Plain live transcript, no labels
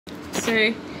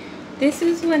So this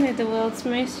is one of the world's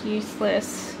most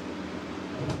useless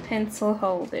pencil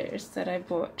holders that I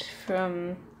bought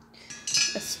from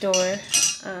a store.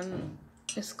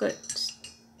 It's got,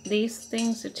 these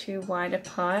things are too wide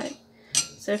apart,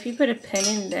 so if you put a pen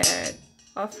in there,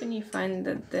 often you find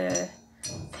that the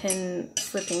pen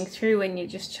slipping through when you're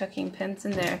just chucking pens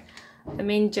in there. I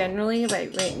mean, generally,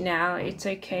 like right now, it's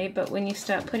okay, but when you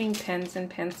start putting pens and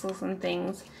pencils and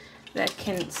things, that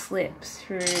can slip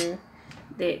through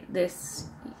this,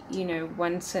 you know,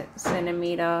 1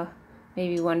 centimeter,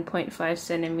 maybe 1.5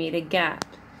 centimeter gap.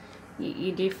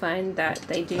 You do find that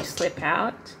they do slip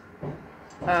out.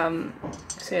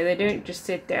 So they don't just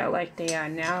sit there like they are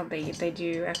now. They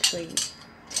do actually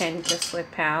tend to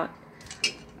slip out.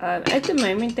 At the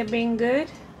moment, they're being good,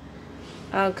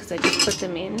 because I just put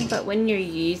them in, but when you're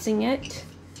using it,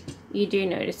 you do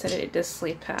notice that it does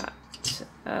slip out.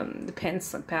 The pens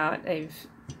slip out. I've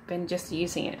been just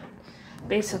using it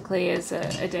basically as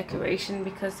a decoration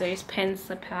because those pens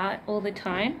slip out all the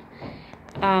time.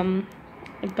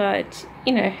 But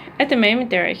you know, at the moment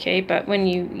they're okay, but when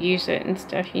you use it and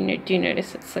stuff, you do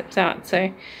notice it slips out.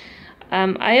 So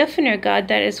I often regard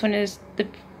that as one of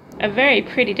a very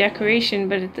pretty decoration,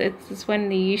 but it's one of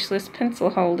the useless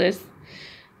pencil holders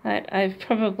that I've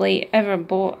probably ever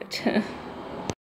bought.